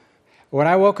What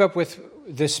I woke up with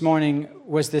this morning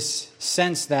was this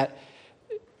sense that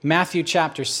Matthew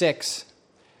chapter 6,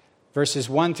 verses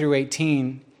 1 through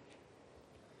 18,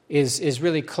 is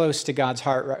really close to God's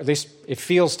heart. At least it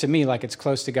feels to me like it's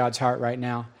close to God's heart right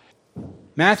now.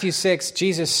 Matthew 6,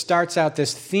 Jesus starts out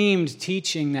this themed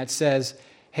teaching that says,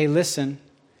 hey, listen,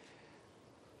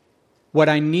 what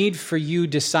I need for you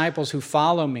disciples who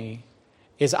follow me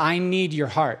is I need your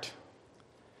heart.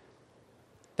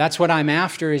 That's what I'm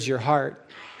after, is your heart.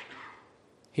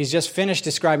 He's just finished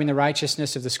describing the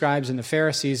righteousness of the scribes and the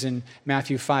Pharisees in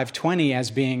Matthew 5:20 as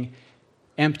being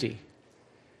empty.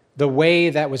 The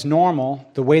way that was normal,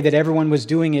 the way that everyone was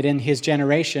doing it in his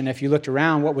generation, if you looked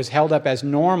around, what was held up as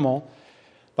normal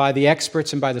by the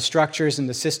experts and by the structures and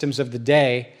the systems of the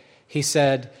day, he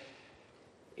said,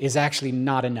 is actually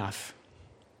not enough.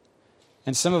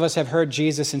 And some of us have heard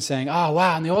Jesus and saying, oh,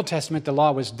 wow, in the Old Testament the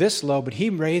law was this low, but he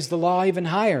raised the law even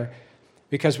higher,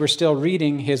 because we're still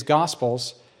reading his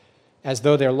Gospels as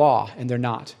though they're law, and they're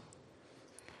not.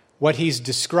 What he's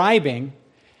describing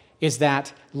is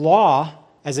that law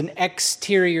as an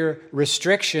exterior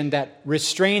restriction that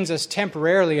restrains us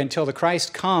temporarily until the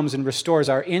Christ comes and restores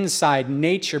our inside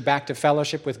nature back to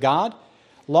fellowship with God.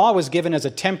 Law was given as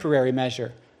a temporary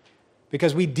measure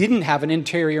because we didn't have an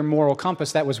interior moral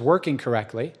compass that was working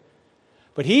correctly.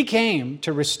 But he came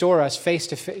to restore us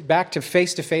back to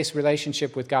face-to-face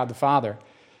relationship with God the Father,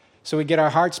 so we get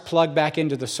our hearts plugged back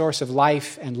into the source of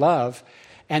life and love,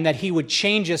 and that he would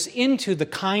change us into the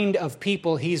kind of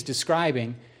people he's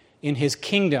describing in his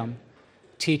kingdom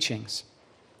teachings.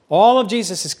 All of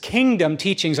Jesus' kingdom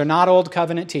teachings are not Old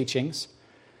Covenant teachings.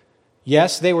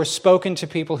 Yes, they were spoken to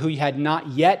people who had not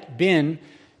yet been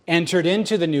entered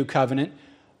into the new covenant,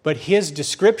 but his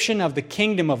description of the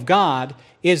kingdom of God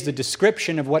is the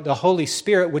description of what the Holy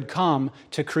Spirit would come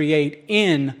to create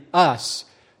in us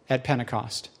at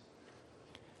Pentecost.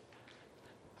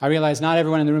 I realize not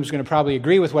everyone in the room is going to probably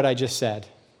agree with what I just said,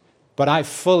 but I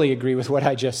fully agree with what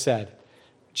I just said.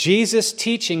 Jesus'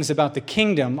 teachings about the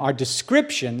kingdom are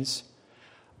descriptions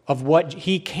of what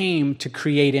he came to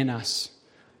create in us.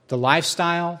 The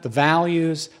lifestyle, the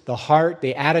values, the heart,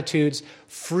 the attitudes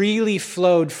freely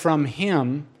flowed from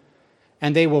him,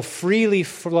 and they will freely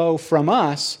flow from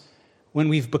us when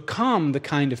we've become the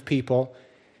kind of people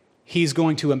he's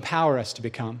going to empower us to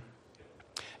become.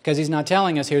 Because he's not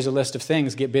telling us, here's a list of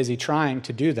things, get busy trying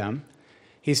to do them.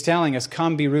 He's telling us,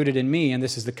 come be rooted in me, and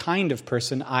this is the kind of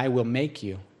person I will make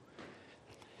you.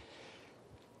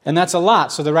 And that's a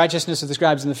lot. So the righteousness of the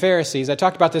scribes and the Pharisees. I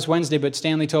talked about this Wednesday, but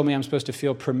Stanley told me I'm supposed to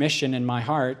feel permission in my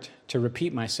heart to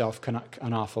repeat myself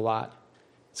an awful lot.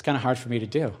 It's kind of hard for me to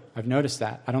do. I've noticed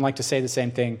that. I don't like to say the same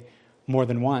thing more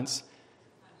than once.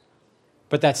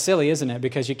 But that's silly, isn't it?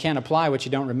 Because you can't apply what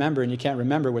you don't remember, and you can't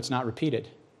remember what's not repeated.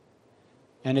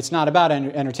 And it's not about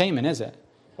entertainment, is it?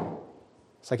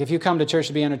 It's like if you come to church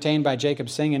to be entertained by Jacob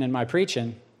singing and my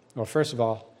preaching, well, first of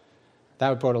all, that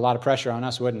would put a lot of pressure on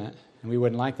us, wouldn't it? And we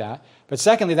wouldn't like that. But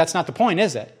secondly, that's not the point,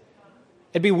 is it?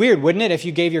 It'd be weird, wouldn't it, if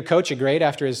you gave your coach a grade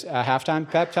after his halftime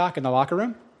pep talk in the locker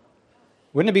room?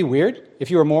 Wouldn't it be weird if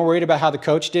you were more worried about how the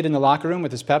coach did in the locker room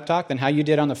with his pep talk than how you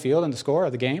did on the field and the score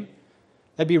of the game?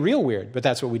 That'd be real weird, but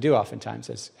that's what we do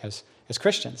oftentimes as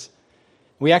Christians.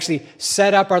 We actually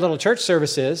set up our little church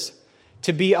services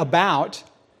to be about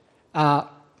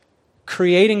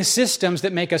creating systems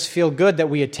that make us feel good that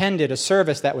we attended a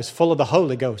service that was full of the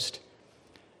Holy Ghost.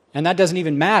 And that doesn't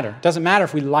even matter. It doesn't matter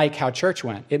if we like how church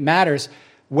went. It matters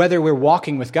whether we're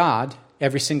walking with God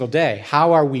every single day.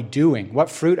 How are we doing? What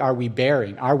fruit are we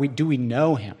bearing? Do we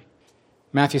know him?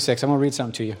 Matthew 6, I'm going to read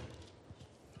something to you.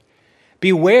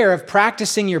 Beware of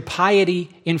practicing your piety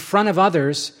in front of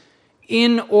others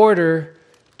in order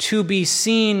to be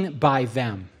seen by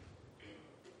them.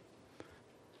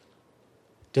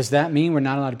 Does that mean we're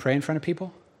not allowed to pray in front of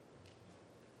people?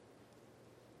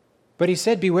 But he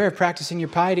said, beware of practicing your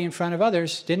piety in front of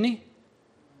others, didn't he?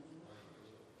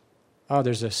 Oh,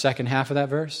 there's a second half of that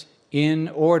verse. In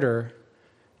order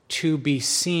to be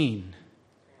seen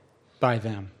by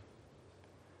them.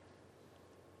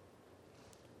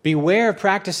 Beware of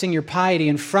practicing your piety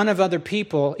in front of other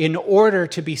people in order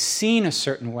to be seen a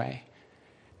certain way.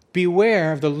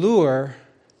 Beware of the lure,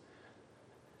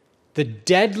 the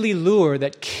deadly lure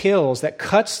that kills, that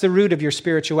cuts the root of your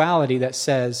spirituality, that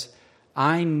says,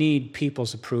 I need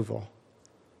people's approval.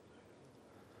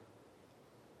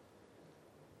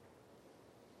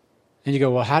 And you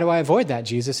go, well, how do I avoid that,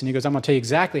 Jesus? And he goes, I'm going to tell you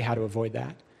exactly how to avoid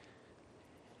that.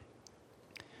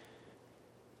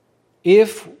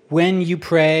 If when you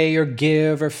pray or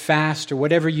give or fast or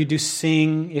whatever you do,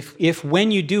 sing, if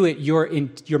when you do it,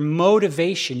 your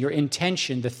motivation, your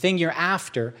intention, the thing you're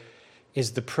after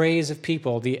is the praise of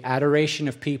people, the adoration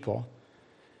of people.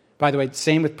 By the way,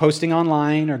 same with posting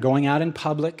online or going out in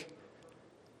public,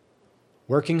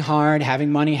 working hard,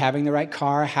 having money, having the right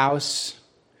car, house,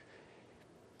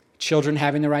 children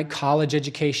having the right college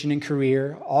education and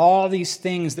career, all these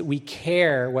things that we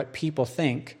care what people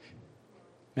think.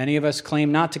 Many of us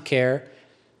claim not to care,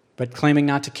 but claiming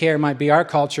not to care might be our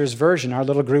culture's version, our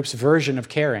little group's version of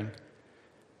caring.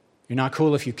 You're not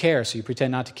cool if you care, so you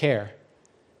pretend not to care.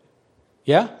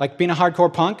 Yeah? Like being a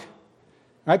hardcore punk?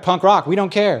 Right? Punk rock, we don't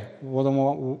care.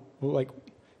 Well, then,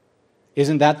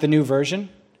 isn't that the new version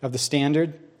of the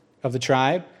standard of the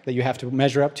tribe that you have to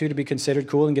measure up to be considered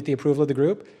cool and get the approval of the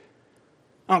group?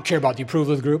 I don't care about the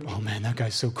approval of the group. Oh man, that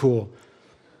guy's so cool.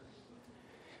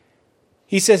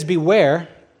 He says, beware,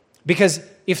 because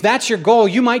if that's your goal,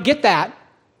 you might get that,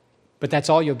 but that's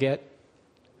all you'll get.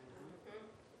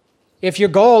 If your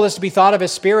goal is to be thought of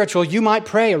as spiritual, you might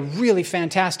pray a really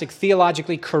fantastic,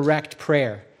 theologically correct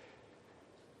prayer.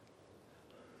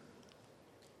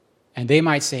 And they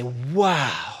might say,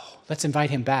 wow, let's invite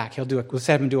him back. Let's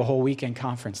have him do a whole weekend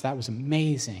conference. That was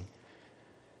amazing.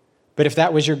 But if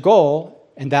that was your goal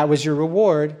and that was your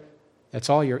reward, that's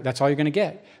all you're going to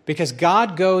get. Because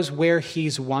God goes where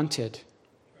he's wanted.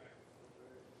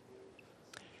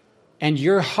 And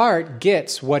your heart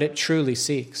gets what it truly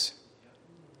seeks.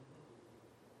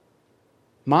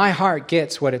 My heart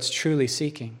gets what it's truly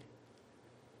seeking.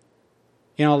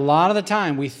 You know, a lot of the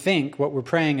time we think what we're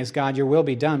praying is, God, your will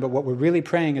be done, but what we're really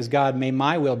praying is, God, may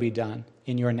my will be done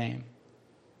in your name.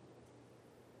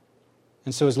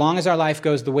 And so as long as our life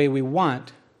goes the way we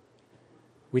want,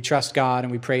 we trust God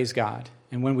and we praise God.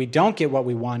 And when we don't get what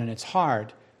we want and it's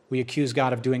hard, we accuse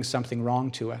God of doing something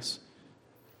wrong to us.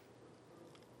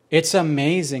 It's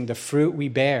amazing the fruit we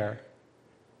bear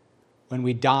when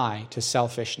we die to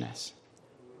selfishness.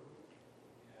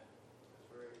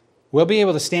 We'll be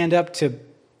able to stand up to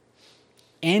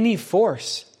any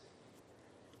force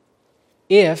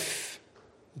if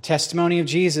the testimony of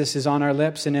Jesus is on our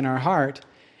lips and in our heart,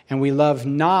 and we love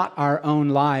not our own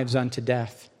lives unto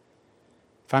death.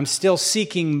 If I'm still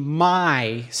seeking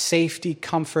my safety,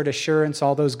 comfort, assurance,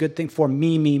 all those good things for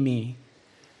me,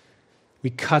 we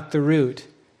cut the root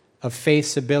of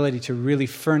faith's ability to really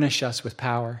furnish us with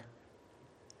power.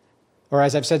 Or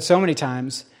as I've said so many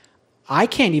times, I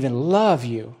can't even love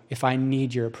you if I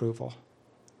need your approval.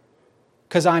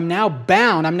 Because I'm now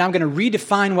bound. I'm now going to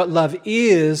redefine what love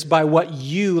is by what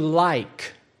you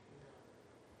like.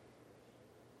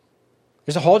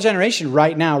 There's a whole generation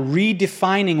right now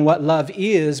redefining what love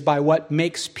is by what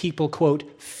makes people,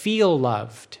 quote, feel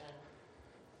loved.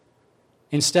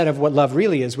 Instead of what love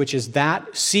really is, which is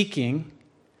that seeking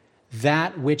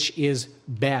that which is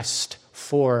best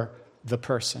for the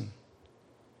person.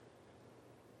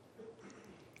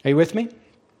 Are you with me?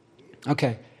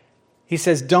 Okay. He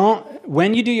says,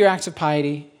 when you do your acts of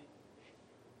piety,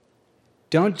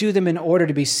 don't do them in order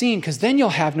to be seen, because then you'll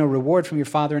have no reward from your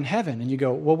Father in heaven. And you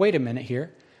go, well, wait a minute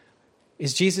here.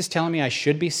 Is Jesus telling me I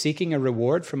should be seeking a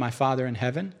reward from my Father in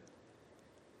heaven?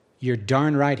 You're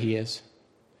darn right he is.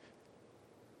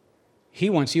 He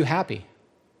wants you happy.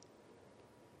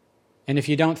 And if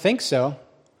you don't think so,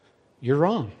 you're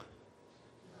wrong.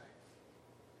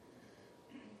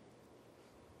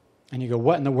 And you go,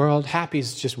 what in the world? Happy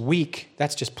is just weak.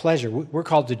 That's just pleasure. We're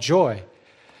called to joy.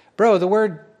 Bro, the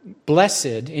word blessed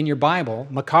in your Bible,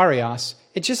 makarios,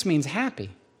 it just means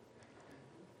happy.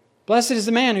 Blessed is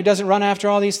the man who doesn't run after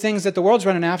all these things that the world's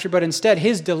running after, but instead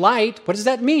his delight, what does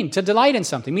that mean? To delight in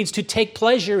something. It means to take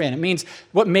pleasure in. It means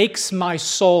what makes my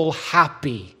soul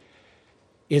happy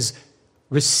is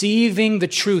receiving the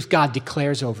truth God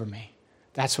declares over me.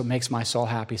 That's what makes my soul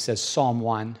happy, says Psalm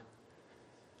 1.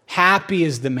 Happy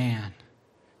is the man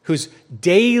whose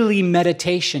daily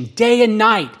meditation, day and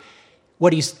night,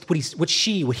 what he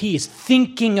is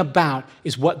thinking about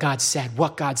is what God said,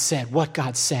 what God said, what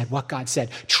God said, what God said.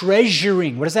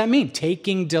 Treasuring, what does that mean?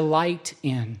 Taking delight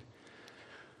in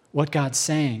what God's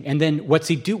saying. And then what's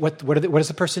he do? What is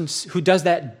the person who does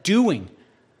that doing?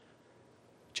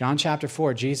 John chapter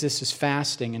 4, Jesus is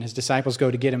fasting and his disciples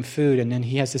go to get him food, and then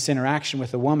he has this interaction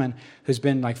with a woman who's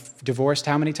been divorced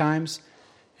how many times?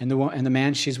 And the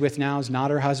man she's with now is not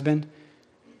her husband.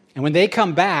 And when they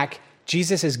come back,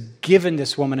 Jesus has given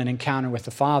this woman an encounter with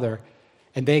the Father.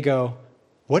 And they go,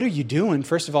 what are you doing?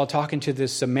 First of all, talking to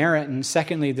this Samaritan.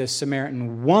 Secondly, this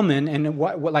Samaritan woman. And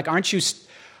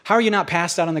how are you not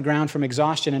passed out on the ground from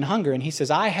exhaustion and hunger? And he says,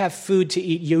 I have food to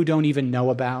eat you don't even know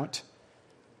about.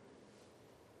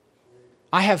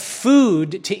 I have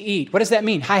food to eat. What does that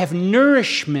mean? I have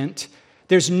nourishment.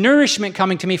 There's nourishment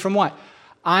coming to me from what?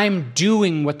 I'm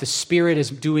doing what the Spirit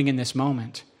is doing in this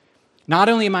moment. Not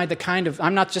only am I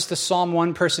I'm not just the Psalm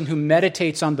 1 person who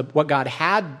meditates on what God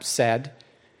had said.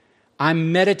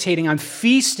 I'm meditating, I'm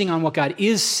feasting on what God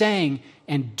is saying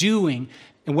and doing.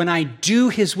 And when I do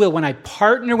His will, when I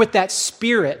partner with that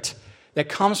Spirit that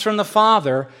comes from the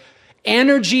Father,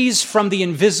 energies from the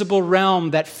invisible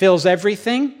realm that fills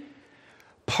everything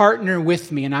partner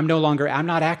with me, and I'm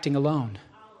not acting alone.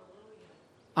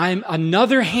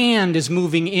 Another hand is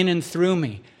moving in and through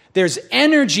me. There's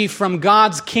energy from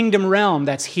God's kingdom realm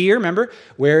that's here. Remember,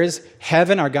 where is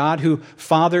heaven? Our God,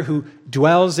 Father who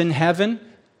dwells in heaven.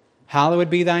 Hallowed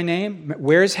be thy name.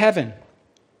 Where is heaven?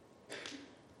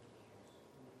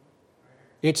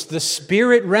 It's the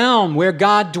spirit realm where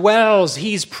God dwells.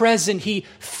 He's present. He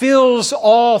fills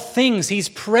all things. He's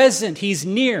present. He's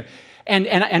near.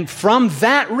 And from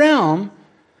that realm,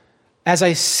 as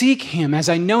I seek Him, as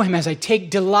I know Him, as I take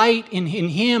delight in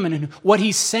Him and in what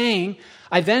He's saying,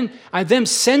 I then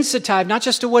sensitize not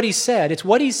just to what He said. It's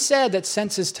what He said that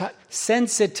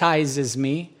sensitizes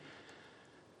me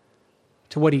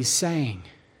to what He's saying.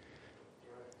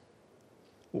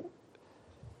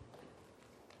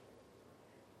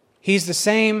 He's the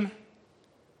same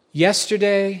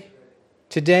yesterday,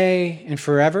 today, and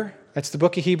forever. That's the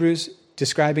book of Hebrews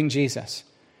describing Jesus.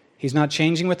 He's not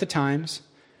changing with the times.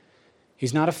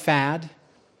 He's not a fad.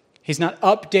 He's not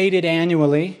updated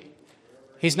annually.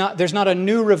 There's not a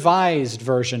new revised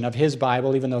version of His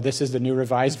Bible, even though this is the new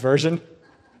revised version.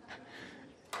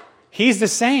 He's the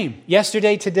same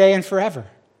yesterday, today, and forever.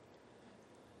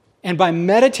 And by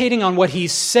meditating on what He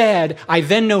said, I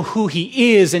then know who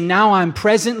He is, and now I'm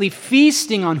presently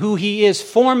feasting on who He is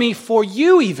for me, for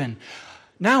you even.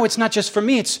 Now it's not just for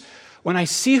me, it's when I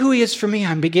see who He is for me,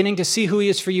 I'm beginning to see who He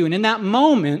is for you. And in that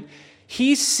moment,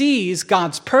 He sees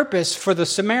God's purpose for the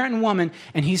Samaritan woman,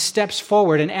 and He steps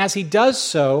forward. And as He does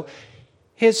so,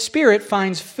 His Spirit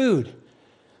finds food.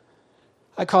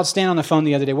 I called Stan on the phone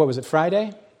the other day. What was it,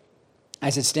 Friday? I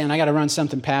said, Stan, I got to run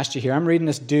something past you here. I'm reading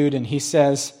this dude, and he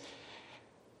says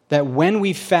that when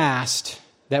we fast,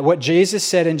 that what Jesus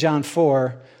said in John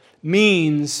 4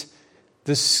 means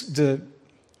I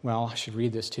should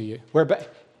read this to you.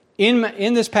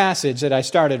 In this passage that I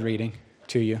started reading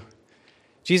to you,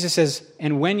 Jesus says,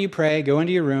 and when you pray, go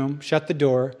into your room, shut the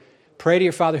door, pray to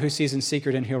your Father who sees in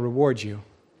secret, and He'll reward you.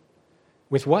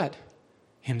 With what?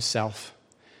 Himself.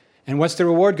 And what's the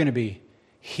reward going to be?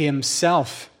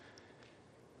 Himself.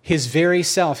 His very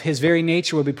self, His very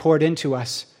nature will be poured into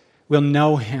us. We'll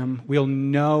know Him. We'll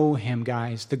know Him,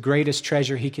 guys. The greatest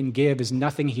treasure He can give is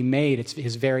nothing He made. It's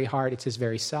His very heart. It's His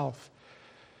very self.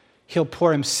 He'll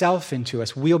pour Himself into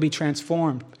us. We'll be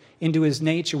transformed into His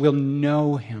nature. We'll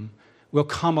know Him. We'll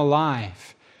come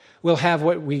alive. We'll have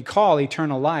what we call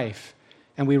eternal life.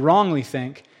 And we wrongly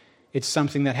think it's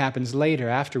something that happens later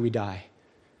after we die.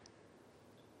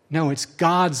 No, it's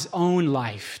God's own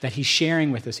life that He's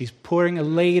sharing with us. He's pouring a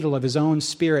ladle of His own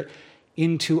Spirit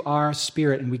into our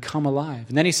spirit, and we come alive.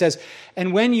 And then He says,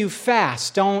 and when you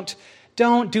fast, don't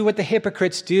do what the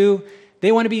hypocrites do.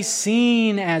 They want to be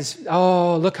seen as,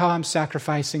 oh, look how I'm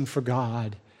sacrificing for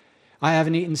God. I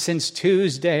haven't eaten since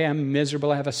Tuesday. I'm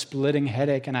miserable. I have a splitting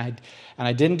headache, and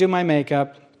I didn't do my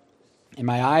makeup, and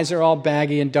my eyes are all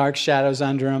baggy and dark shadows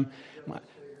under them.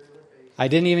 I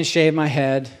didn't even shave my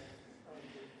head,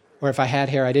 or if I had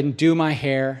hair, I didn't do my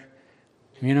hair.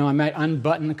 I might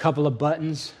unbutton a couple of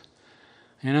buttons,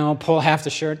 pull half the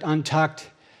shirt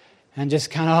untucked, and just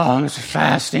kind of, I'm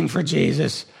fasting for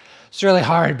Jesus. It's really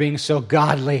hard being so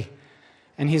godly.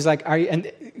 And He's like, are you?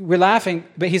 And we're laughing,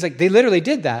 but He's like, they literally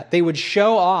did that. They would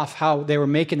show off how they were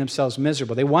making themselves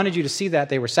miserable. They wanted you to see that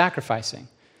they were sacrificing.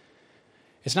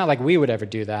 It's not like we would ever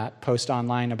do that, post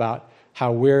online about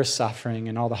how we're suffering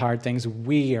and all the hard things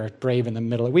we are brave in the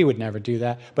middle of. We would never do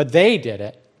that. But they did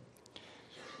it.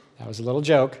 That was a little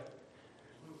joke.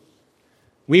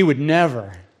 We would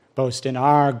never boast in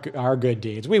our good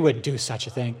deeds. We wouldn't do such a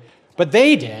thing. But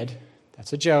they did.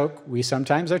 That's a joke. We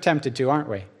sometimes are tempted to, aren't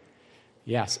we?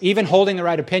 Yes. Even holding the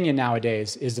right opinion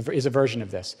nowadays is a version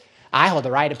of this. I hold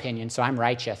the right opinion, so I'm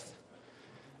righteous.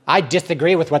 I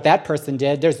disagree with what that person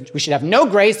did. We should have no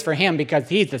grace for him because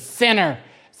he's a sinner.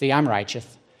 See, I'm righteous.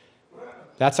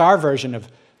 That's our version of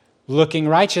looking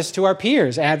righteous to our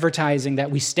peers, advertising that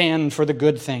we stand for the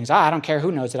good things. I don't care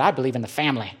who knows it. I believe in the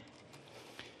family.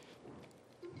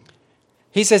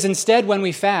 He says, instead, when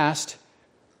we fast,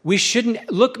 we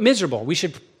shouldn't look miserable. We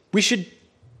should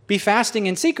be fasting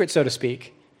in secret, so to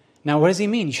speak. Now, what does he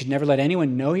mean? You should never let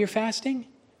anyone know you're fasting?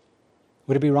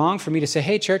 Would it be wrong for me to say,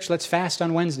 hey, church, let's fast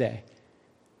on Wednesday?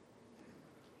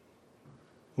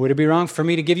 Would it be wrong for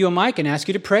me to give you a mic and ask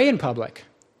you to pray in public?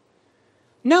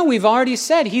 No, we've already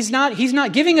said he's not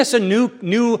giving us a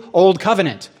new old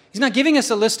covenant. He's not giving us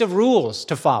a list of rules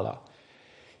to follow.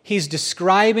 He's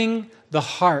describing the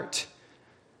heart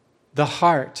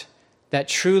that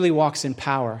truly walks in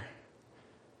power.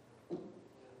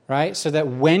 Right? So that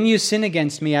when you sin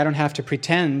against me, I don't have to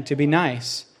pretend to be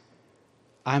nice.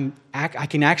 I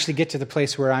can actually get to the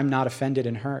place where I'm not offended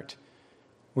and hurt,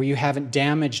 where you haven't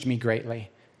damaged me greatly.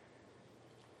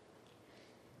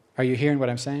 Are you hearing what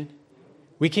I'm saying?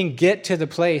 We can get to the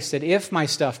place that if my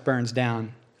stuff burns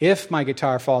down, if my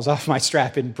guitar falls off my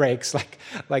strap and breaks,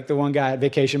 like the one guy at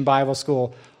Vacation Bible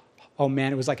School, oh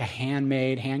man, it was like a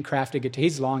handcrafted guitar.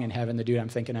 He's long in heaven, the dude I'm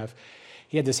thinking of.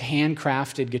 He had this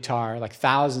handcrafted guitar, like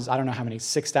thousands, I don't know how many,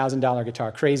 $6,000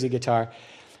 guitar, crazy guitar.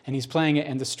 And he's playing it,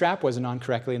 and the strap wasn't on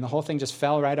correctly, and the whole thing just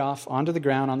fell right off onto the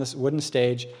ground on this wooden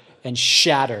stage and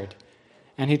shattered.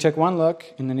 And he took one look,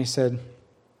 and then he said,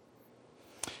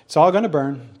 "It's all going to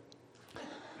burn."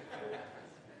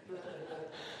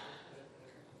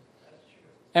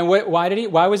 And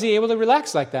why was he able to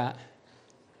relax like that?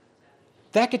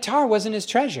 That guitar wasn't his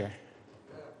treasure.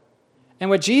 And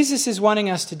what Jesus is wanting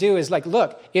us to do is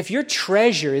look, if your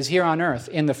treasure is here on earth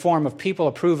in the form of people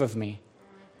approve of me,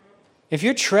 if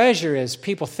your treasure is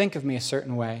people think of me a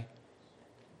certain way,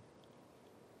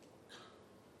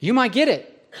 you might get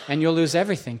it and you'll lose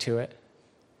everything to it.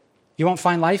 You won't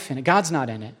find life in it. God's not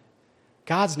in it.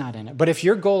 God's not in it. But if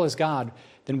your goal is God,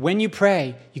 then when you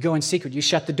pray, you go in secret. You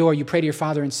shut the door. You pray to your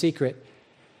Father in secret.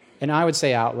 And I would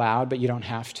say out loud, but you don't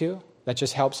have to. That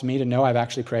just helps me to know I've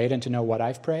actually prayed and to know what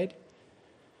I've prayed.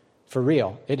 For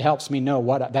real. It helps me know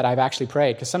that I've actually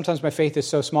prayed. Because sometimes my faith is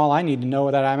so small, I need to know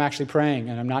that I'm actually praying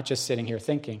and I'm not just sitting here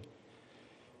thinking.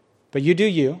 But you do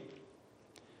you.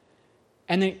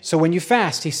 And then, so when you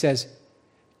fast, he says,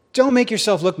 don't make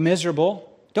yourself look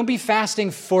miserable. Don't be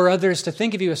fasting for others to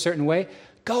think of you a certain way.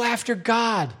 Go after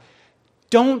God.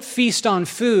 Don't feast on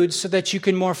food so that you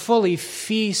can more fully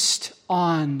feast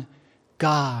on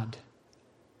God.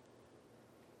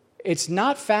 It's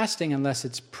not fasting unless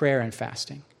it's prayer and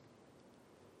fasting.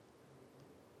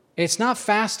 It's not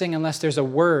fasting unless there's a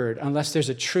word, unless there's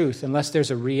a truth, unless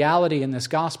there's a reality in this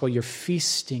gospel you're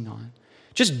feasting on.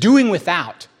 Just doing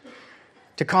without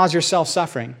to cause yourself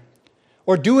suffering,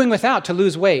 or doing without to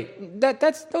lose weight.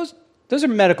 Those are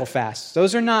medical fasts.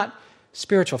 Those are not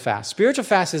spiritual fasts. Spiritual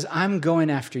fast is I'm going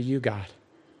after you, God.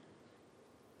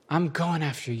 I'm going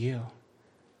after you.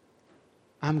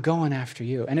 I'm going after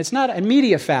you. And it's not, and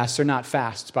media fasts are not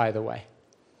fasts, by the way.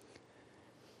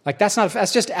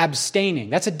 That's just abstaining.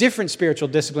 That's a different spiritual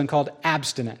discipline called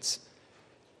abstinence.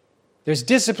 There's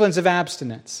disciplines of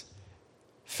abstinence.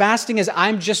 Fasting is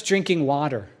I'm just drinking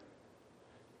water.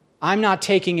 I'm not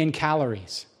taking in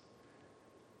calories.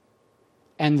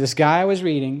 And this guy I was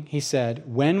reading, he said,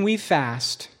 when we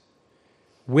fast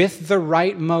with the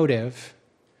right motive,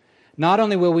 not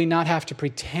only will we not have to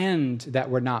pretend that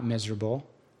we're not miserable,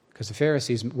 because the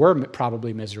Pharisees were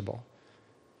probably miserable.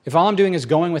 If all I'm doing is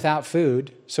going without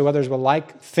food, so others will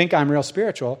think I'm real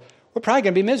spiritual, we're probably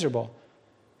going to be miserable.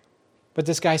 But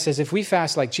this guy says, if we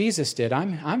fast like Jesus did,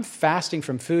 I'm fasting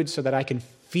from food so that I can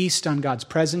feast on God's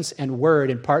presence and word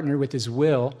and partner with his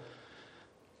will.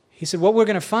 He said, what we're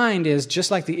going to find is,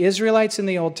 just like the Israelites in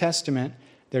the Old Testament,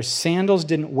 their sandals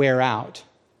didn't wear out.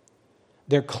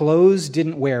 Their clothes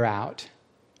didn't wear out.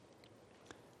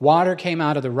 Water came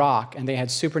out of the rock, and they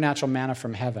had supernatural manna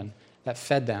from heaven that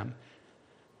fed them.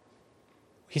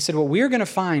 He said, what we're going to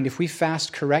find if we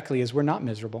fast correctly is we're not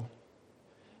miserable.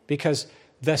 Because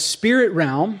the spirit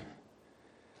realm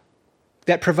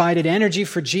that provided energy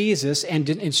for Jesus and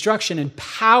instruction and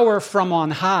power from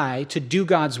on high to do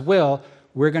God's will,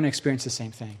 we're going to experience the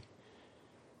same thing.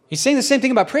 He's saying the same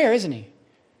thing about prayer, isn't he?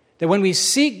 That when we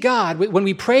seek God, when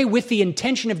we pray with the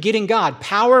intention of getting God,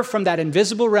 power from that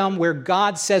invisible realm where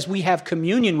God says we have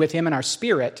communion with him in our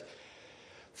spirit,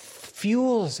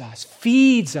 fuels us,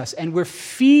 feeds us, and we're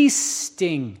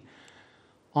feasting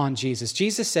on Jesus.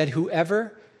 Jesus said,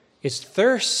 whoever is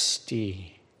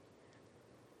thirsty,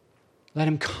 let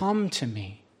him come to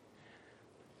me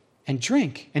and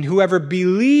drink. And whoever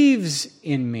believes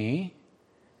in me,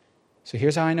 so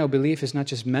here's how I know belief is not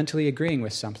just mentally agreeing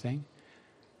with something.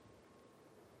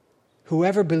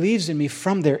 Whoever believes in me,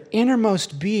 from their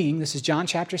innermost being, this is John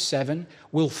chapter 7,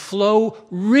 will flow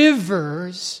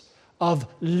rivers of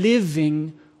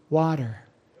living water.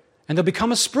 And there'll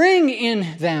become a spring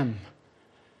in them.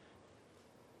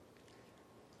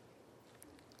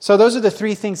 So those are the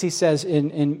three things he says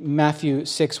in Matthew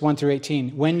 6, 1 through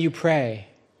 18. When you pray,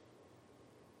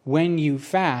 when you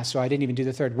fast, I didn't even do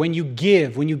the third. When you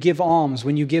give alms,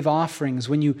 when you give offerings,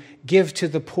 when you give to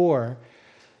the poor.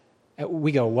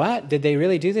 We go, what? Did they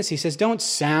really do this? He says, don't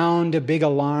sound a big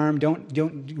alarm.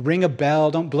 Don't ring a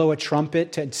bell. Don't blow a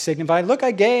trumpet to signify, look,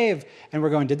 I gave. And we're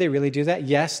going, did they really do that?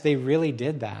 Yes, they really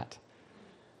did that.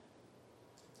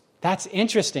 That's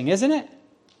interesting, isn't it?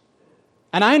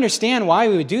 And I understand why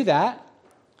we would do that.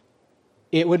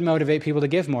 It would motivate people to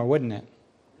give more, wouldn't it?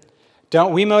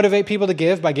 Don't we motivate people to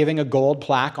give by giving a gold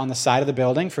plaque on the side of the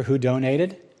building for who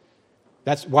donated?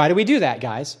 Why do we do that,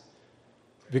 guys?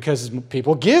 Because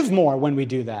people give more when we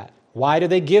do that. Why do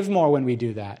they give more when we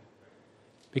do that?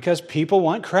 Because people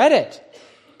want credit.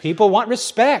 People want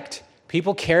respect.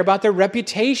 People care about their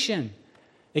reputation.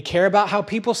 They care about how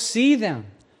people see them.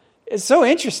 It's so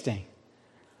interesting.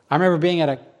 I remember being at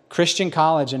a Christian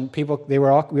college and we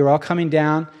were all coming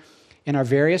down in our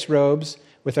various robes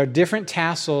with our different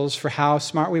tassels for how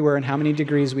smart we were and how many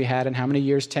degrees we had and how many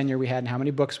years tenure we had and how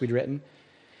many books we'd written.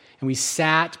 And we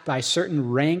sat by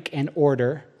certain rank and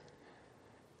order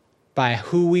by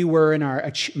who we were in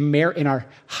our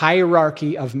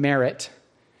hierarchy of merit.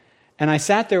 And I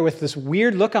sat there with this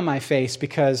weird look on my face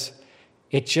because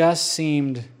it just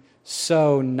seemed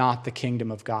so not the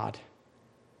kingdom of God.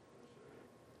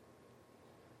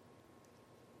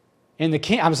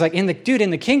 I was like, in the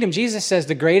kingdom, Jesus says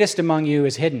the greatest among you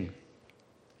is hidden.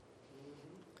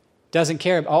 Doesn't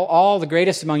care. All the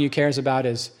greatest among you cares about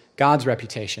is God's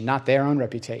reputation, not their own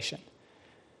reputation.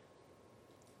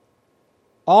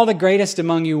 All the greatest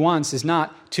among you wants is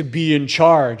not to be in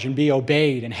charge and be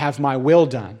obeyed and have my will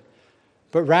done.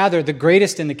 But rather, the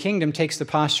greatest in the kingdom takes the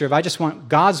posture of, I just want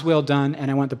God's will done, and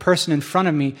I want the person in front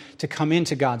of me to come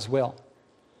into God's will.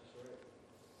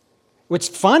 What's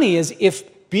funny is if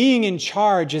being in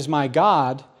charge is my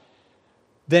God,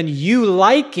 then you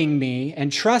liking me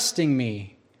and trusting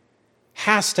me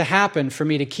has to happen for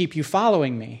me to keep you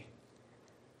following me.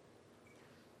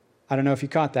 I don't know if you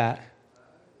caught that.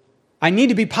 I need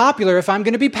to be popular if I'm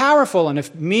going to be powerful. And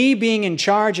if me being in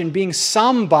charge and being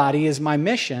somebody is my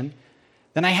mission,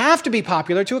 then I have to be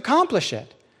popular to accomplish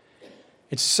it.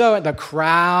 It's so, the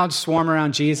crowds swarm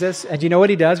around Jesus. And do you know what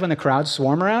he does when the crowds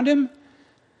swarm around him?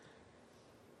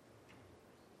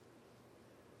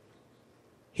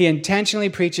 He intentionally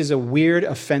preaches a weird,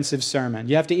 offensive sermon.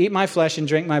 You have to eat my flesh and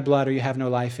drink my blood or you have no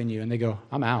life in you. And they go,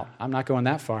 I'm out. I'm not going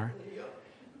that far.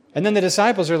 And then the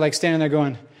disciples are like standing there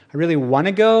going, I really want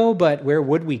to go, but where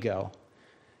would we go?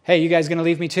 Hey, you guys going to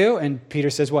leave me too? And Peter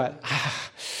says what?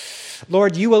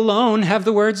 Lord, you alone have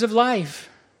the words of life.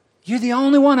 You're the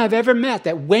only one I've ever met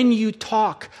that when you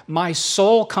talk, my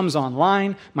soul comes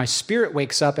online, my spirit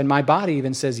wakes up, and my body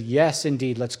even says, yes,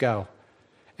 indeed, let's go.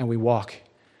 And we walk.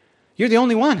 You're the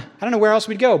only one. I don't know where else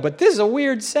we'd go, but this is a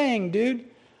weird saying, dude.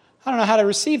 I don't know how to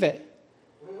receive it.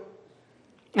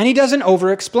 And he doesn't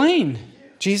over-explain.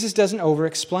 Jesus doesn't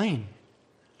over-explain.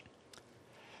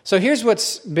 So here's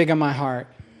what's big on my heart.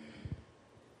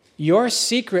 Your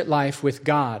secret life with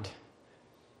God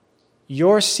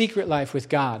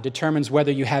determines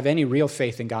whether you have any real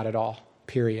faith in God at all,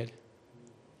 period.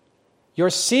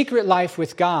 Your secret life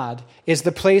with God is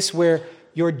the place where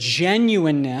your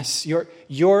genuineness,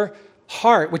 your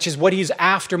heart, which is what he's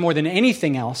after more than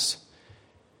anything else,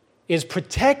 is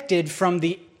protected from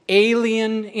the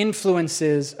alien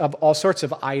influences of all sorts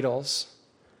of idols.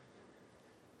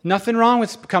 Nothing wrong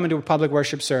with coming to a public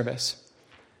worship service.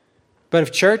 But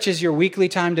if church is your weekly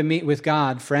time to meet with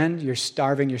God, friend, you're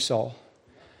starving your soul.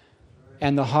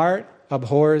 And the heart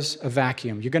abhors a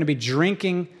vacuum. You're going to be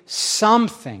drinking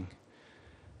something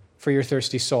for your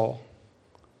thirsty soul.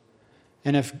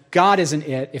 And if God isn't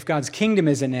it, if God's kingdom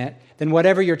isn't it, then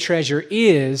whatever your treasure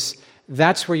is,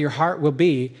 that's where your heart will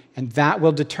be, and that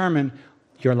will determine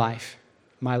your life,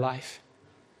 my life.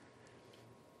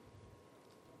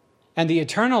 And the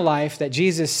eternal life that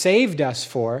Jesus saved us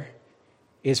for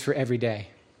is for every day.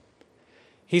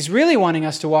 He's really wanting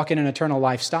us to walk in an eternal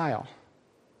lifestyle.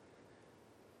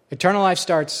 Eternal life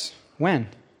starts when?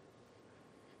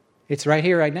 It's right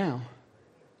here, right now.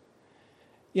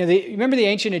 You know, remember the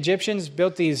ancient Egyptians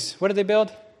built these, what did they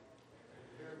build?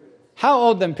 How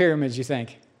old them pyramids, you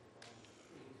think?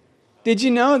 Did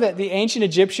you know that the ancient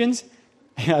Egyptians,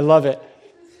 I love it,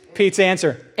 Pete's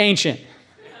answer, ancient.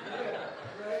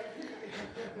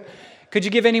 Could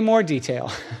you give any more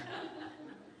detail?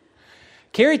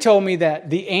 Carrie told me that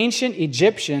the ancient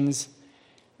Egyptians,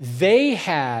 they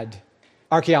had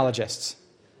archaeologists.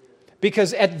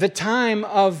 Because at the time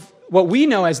of what we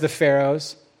know as the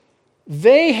pharaohs,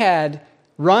 they had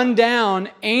run down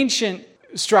ancient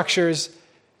structures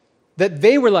that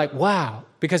they were like, wow,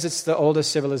 because it's the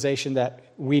oldest civilization that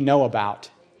we know about.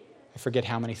 I forget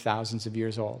how many thousands of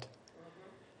years old.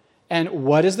 And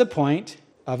what is the point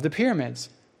of the pyramids?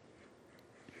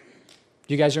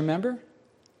 Do you guys remember?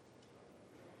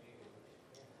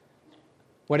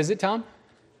 What is it, Tom?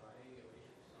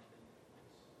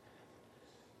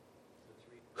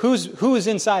 Who is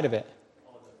inside of it?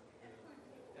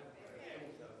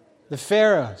 The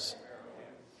pharaohs.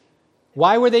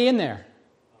 Why were they in there?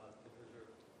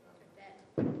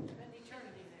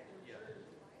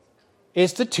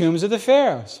 It's the tombs of the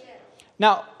pharaohs.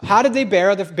 Now, how did they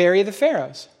bury the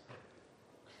pharaohs?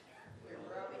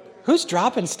 Who's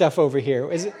dropping stuff over here?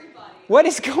 What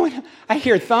is going on? I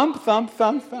hear thump, thump,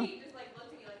 thump, thump.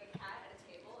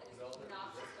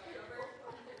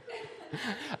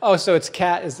 Oh, so it's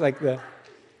cat is like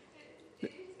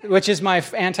which is my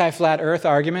anti-flat earth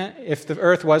argument. If the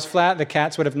earth was flat, the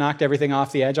cats would have knocked everything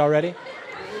off the edge already.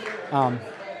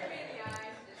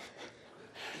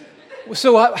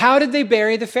 So how did they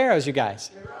bury the pharaohs, you guys?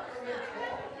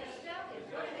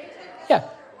 Yeah.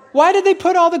 Why did they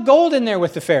put all the gold in there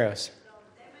with the pharaohs?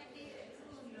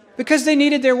 Because they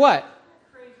needed their what?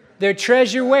 Their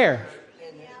treasure where?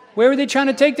 Where were they trying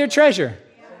to take their treasure?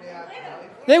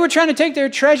 They were trying to take their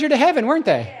treasure to heaven, weren't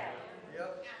they?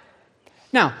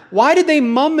 Now, why did they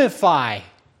mummify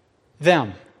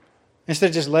them instead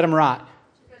of just let them rot?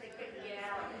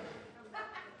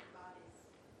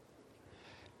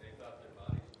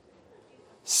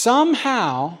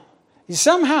 Somehow,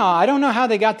 I don't know how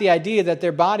they got the idea that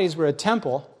their bodies were a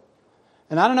temple,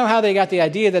 and I don't know how they got the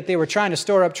idea that they were trying to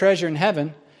store up treasure in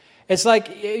heaven. It's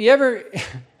like, you ever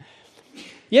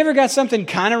got something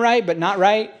kind of right but not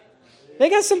right? They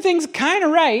got some things kind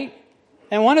of right,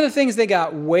 and one of the things they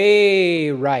got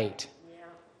way right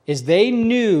is they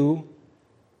knew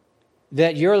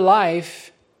that your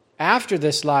life after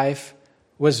this life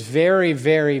was very,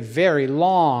 very, very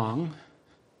long,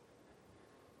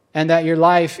 and that your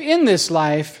life in this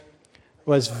life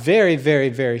was very, very,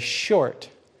 very short.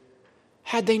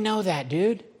 How'd they know that,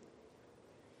 dude?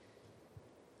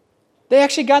 They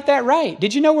actually got that right.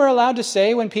 Did you know we're allowed to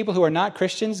say when people who are not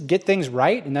Christians get things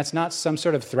right, and that's not some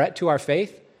sort of threat to our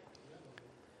faith?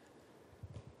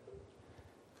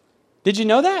 Did you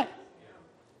know that?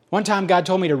 One time God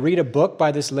told me to read a book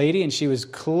by this lady, and she was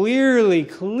clearly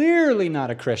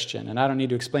not a Christian. And I don't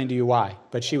need to explain to you why,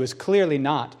 but she was clearly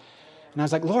not. And I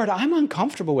was like, Lord, I'm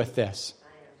uncomfortable with this.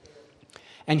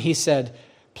 And he said,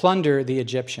 plunder the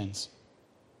Egyptians.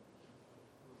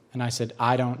 And I said,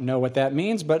 I don't know what that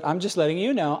means, but I'm just letting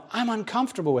you know I'm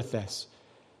uncomfortable with this.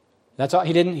 That's all.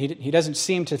 He doesn't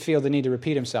seem to feel the need to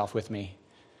repeat himself with me.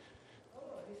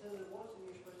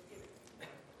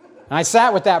 And I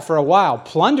sat with that for a while.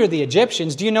 Plunder the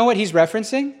Egyptians. Do you know what he's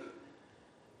referencing?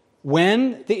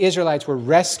 When the Israelites were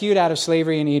rescued out of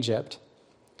slavery in Egypt,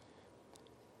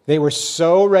 they were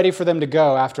so ready for them to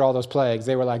go after all those plagues.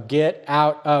 They were like, get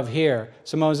out of here.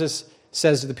 So Moses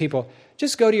says to the people,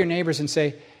 just go to your neighbors and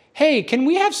say, hey, can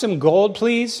we have some gold,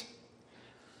 please?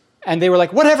 And they were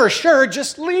like, whatever, sure,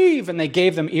 just leave. And they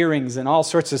gave them earrings and all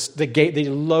sorts of, they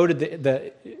loaded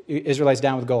the Israelites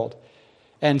down with gold.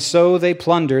 And so they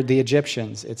plundered the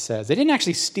Egyptians, it says. They didn't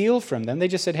actually steal from them. They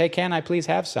just said, hey, can I please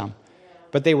have some?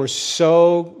 But they were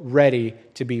so ready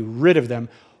to be rid of them.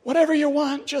 Whatever you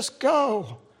want, just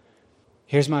go.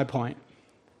 Here's my point.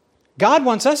 God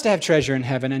wants us to have treasure in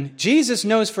heaven, and Jesus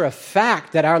knows for a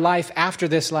fact that our life after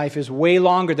this life is way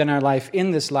longer than our life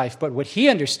in this life. But what he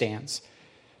understands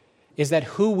is that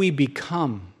who we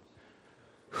become,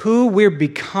 who we're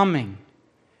becoming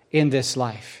in this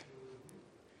life,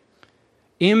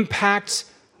 impacts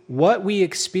what we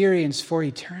experience for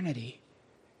eternity.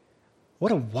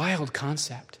 What a wild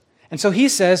concept. And so he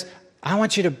says, I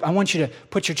want you to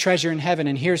put your treasure in heaven,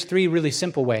 and here's 3 really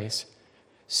simple ways.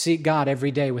 Seek God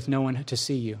every day with no one to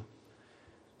see you.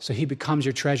 So he becomes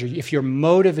your treasure. If your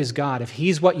motive is God, if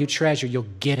he's what you treasure, you'll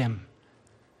get him.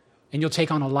 And you'll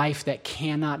take on a life that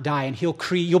cannot die, and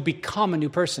you'll become a new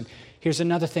person. Here's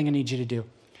another thing I need you to do.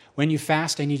 When you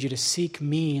fast, I need you to seek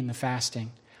me in the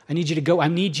fasting. I need you to go.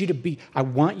 I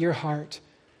want your heart.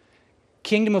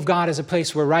 Kingdom of God is a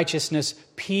place where righteousness,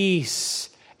 peace,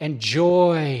 and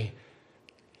joy.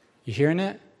 You hearing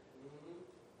it?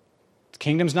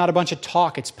 Kingdom's not a bunch of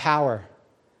talk, it's power.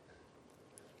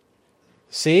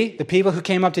 See, the people who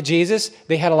came up to Jesus,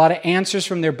 they had a lot of answers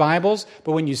from their Bibles,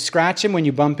 but when you scratch them, when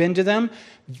you bump into them,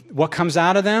 what comes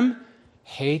out of them?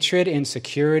 Hatred,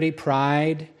 insecurity,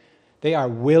 pride. They're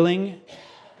willing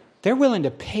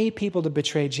to pay people to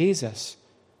betray Jesus.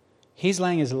 He's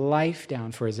laying his life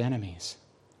down for his enemies.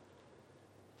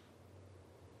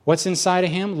 What's inside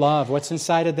of him? Love. What's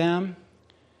inside of them?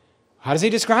 How does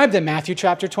he describe them? Matthew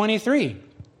chapter 23.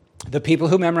 The people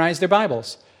who memorized their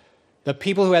Bibles. The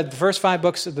people who had the first 5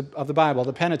 books of the Bible,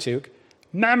 the Pentateuch,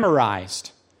 memorized.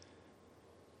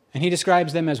 And he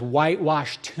describes them as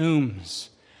whitewashed tombs.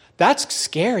 That's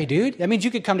scary, dude. That means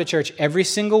you could come to church every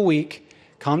single week,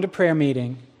 come to prayer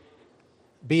meeting,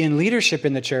 be in leadership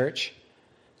in the church,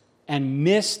 and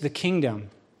miss the kingdom,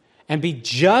 and be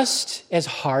just as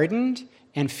hardened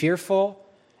and fearful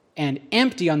and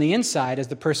empty on the inside as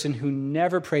the person who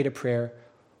never prayed a prayer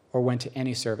or went to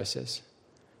any services.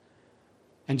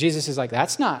 And Jesus is like,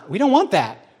 we don't want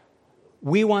that.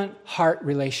 We want heart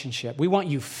relationship. We want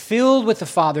you filled with the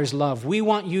Father's love. We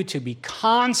want you to be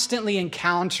constantly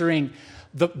encountering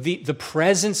the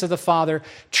presence of the Father,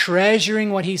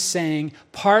 treasuring what He's saying,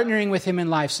 partnering with Him in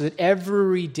life so that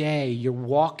every day you're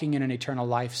walking in an eternal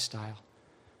lifestyle.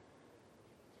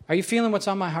 Are you feeling what's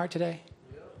on my heart today?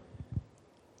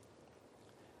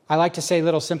 I like to say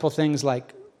little simple things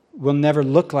like, we'll never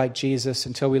look like Jesus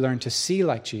until we learn to see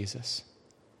like Jesus.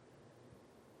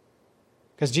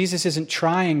 Because Jesus isn't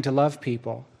trying to love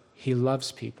people. He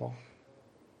loves people.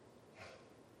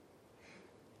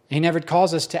 He never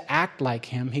calls us to act like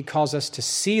Him. He calls us to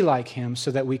see like Him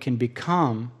so that we can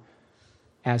become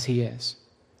as He is.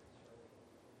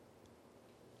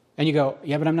 And you go,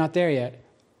 yeah, but I'm not there yet.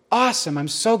 Awesome, I'm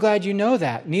so glad you know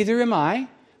that. Neither am I,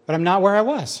 but I'm not where I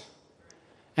was.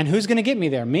 And who's going to get me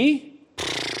there? Me?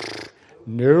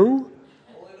 No.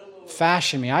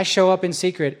 Fashion me. I show up in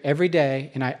secret every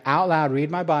day and I out loud read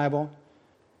my Bible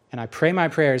and I pray my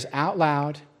prayers out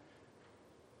loud.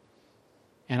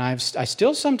 And I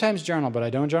still sometimes journal, but I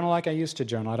don't journal like I used to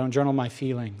journal. I don't journal my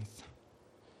feelings.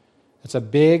 It's a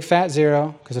big fat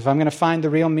zero, because if I'm going to find the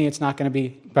real me, it's not going to be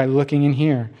by looking in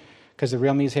here, because the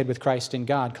real me is hid with Christ in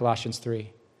God, Colossians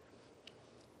 3.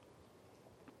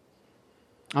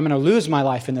 I'm going to lose my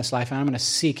life in this life, and I'm going to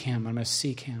seek Him. I'm going to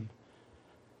seek Him.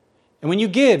 And when you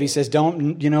give, he says,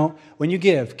 when you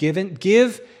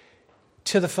give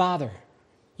to the Father.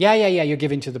 Yeah, you're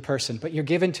giving to the person, but you're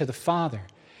giving to the Father.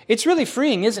 It's really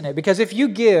freeing, isn't it? Because if you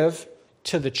give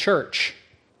to the church,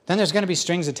 then there's going to be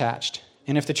strings attached.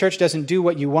 And if the church doesn't do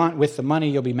what you want with the money,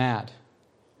 you'll be mad.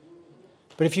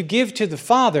 But if you give to the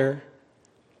Father,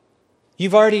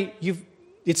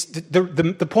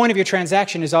 the point of your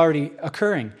transaction is already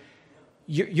occurring.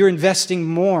 You're investing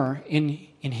more in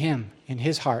Him, in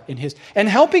His heart, and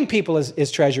helping people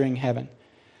is treasuring heaven.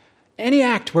 Any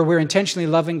act where we're intentionally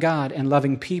loving God and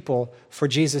loving people for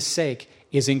Jesus' sake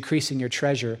is increasing your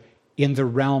treasure in the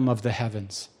realm of the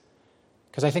heavens.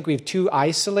 Because I think we've too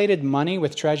isolated money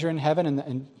with treasure in heaven,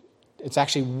 and it's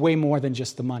actually way more than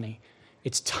just the money.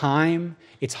 It's time,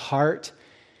 it's heart,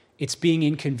 it's being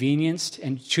inconvenienced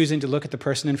and choosing to look at the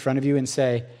person in front of you and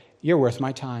say, you're worth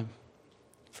my time.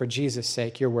 For Jesus'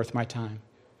 sake, you're worth my time.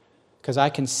 Because I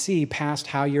can see past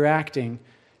how you're acting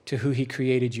to who He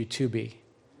created you to be.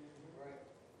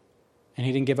 And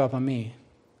He didn't give up on me.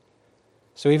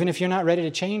 So even if you're not ready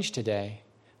to change today,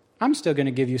 I'm still going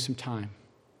to give you some time.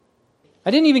 I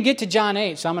didn't even get to John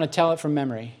 8, so I'm going to tell it from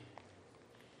memory.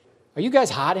 Are you guys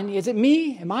hot? Is it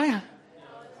me? Am I?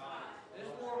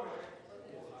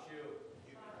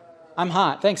 I'm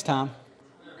hot. Thanks, Tom.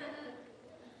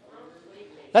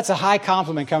 That's a high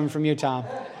compliment coming from you, Tom.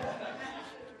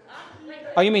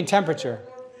 Oh, you mean temperature.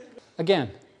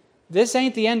 Again, this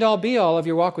ain't the end-all be-all of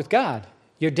your walk with God.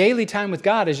 Your daily time with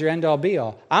God is your end-all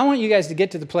be-all. I want you guys to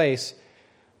get to the place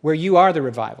where you are the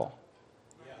revival.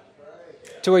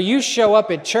 To where you show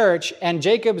up at church and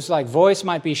Jacob's voice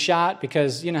might be shot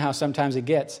because you know how sometimes it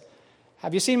gets.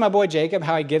 Have you seen my boy Jacob,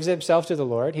 how he gives himself to the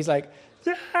Lord? He's like,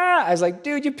 ah! I was like,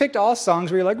 dude, you picked all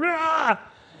songs where you're like, ah!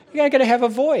 You got to have a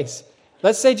voice.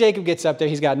 Let's say Jacob gets up there,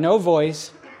 he's got no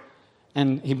voice,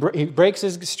 and he breaks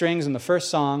his strings in the first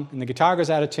song, and the guitar goes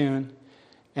out of tune,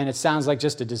 and it sounds like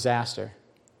just a disaster.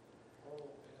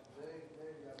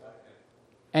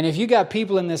 And if you got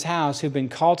people in this house who've been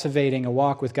cultivating a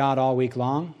walk with God all week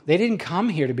long, they didn't come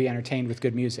here to be entertained with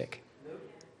good music.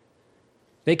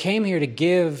 They came here to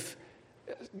give.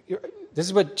 This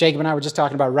is what Jacob and I were just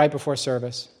talking about right before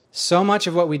service. So much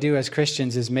of what we do as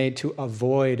Christians is made to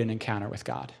avoid an encounter with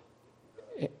God.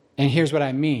 And here's what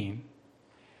I mean.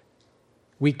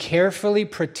 We carefully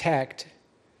protect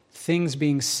things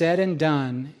being said and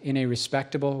done in a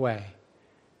respectable way.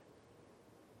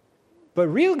 But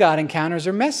real God encounters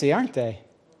are messy, aren't they?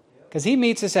 Because He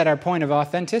meets us at our point of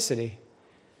authenticity.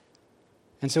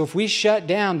 And so if we shut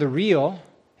down the real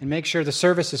and make sure the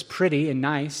service is pretty and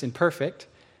nice and perfect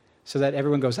so that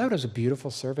everyone goes, oh, it was a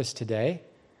beautiful service today,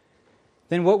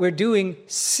 then what we're doing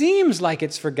seems like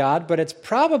it's for God, but it's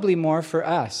probably more for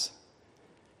us.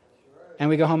 And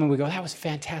we go home and we go, that was a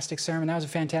fantastic sermon, that was a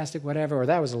fantastic whatever, or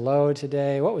that was low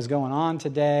today, what was going on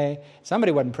today?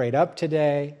 Somebody wasn't prayed up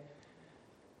today.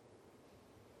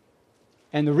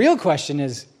 And the real question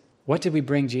is, What did we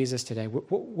bring Jesus today?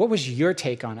 What was your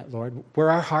take on it, Lord?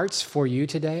 Were our hearts for you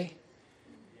today?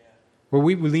 Were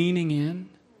we leaning in?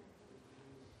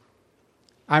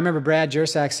 I remember Brad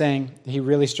Jersak saying he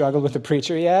really struggled with the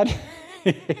preacher he had.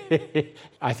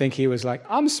 I think he was like,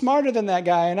 I'm smarter than that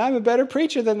guy, and I'm a better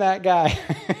preacher than that guy.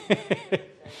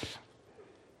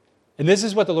 And this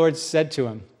is what the Lord said to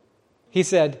him. He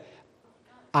said,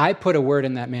 I put a word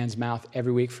in that man's mouth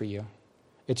every week for you.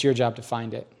 It's your job to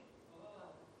find it.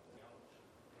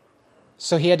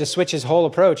 So he had to switch his whole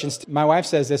approach. And my wife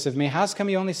says this of me, how come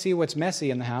you only see what's messy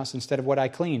in the house instead of what I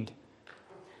cleaned?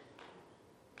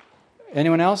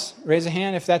 Anyone else? Raise a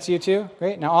hand if that's you too.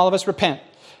 Great. Now all of us repent.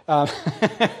 Why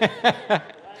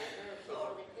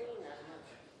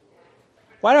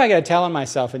do I got to tell on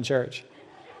myself in church?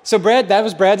 So that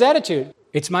was Brad's attitude.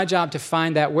 It's my job to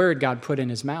find that word God put in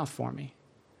his mouth for me.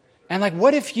 And like,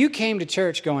 what if you came to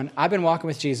church going, I've been walking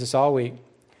with Jesus all week.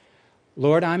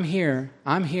 Lord, I'm here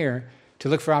to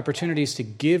look for opportunities to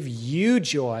give you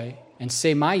joy and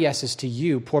say my yeses to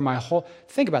you, pour my whole...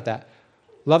 Think about that.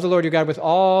 Love the Lord your God with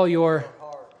all your...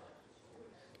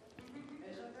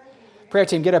 Prayer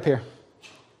team, get up here.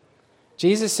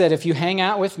 Jesus said, if you hang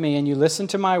out with me and you listen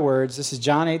to my words, this is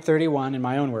John 8:31 in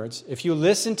my own words, if you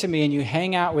listen to me and you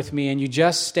hang out with me and you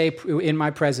just stay in my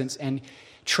presence and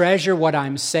treasure what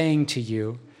I'm saying to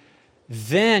you,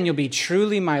 then you'll be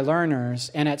truly my learners.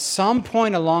 And at some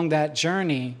point along that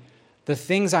journey, the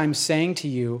things I'm saying to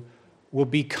you will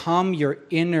become your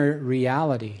inner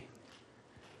reality.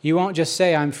 You won't just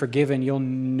say, I'm forgiven, you'll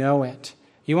know it.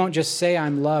 You won't just say,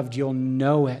 I'm loved, you'll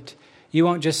know it. You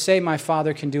won't just say, my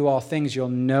Father can do all things, you'll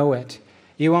know it.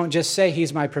 You won't just say,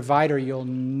 he's my provider, you'll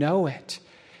know it.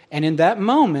 And in that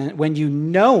moment, when you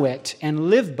know it and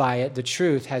live by it, the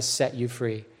truth has set you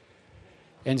free.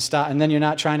 And then you're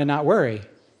not trying to not worry.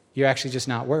 You're actually just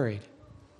not worried.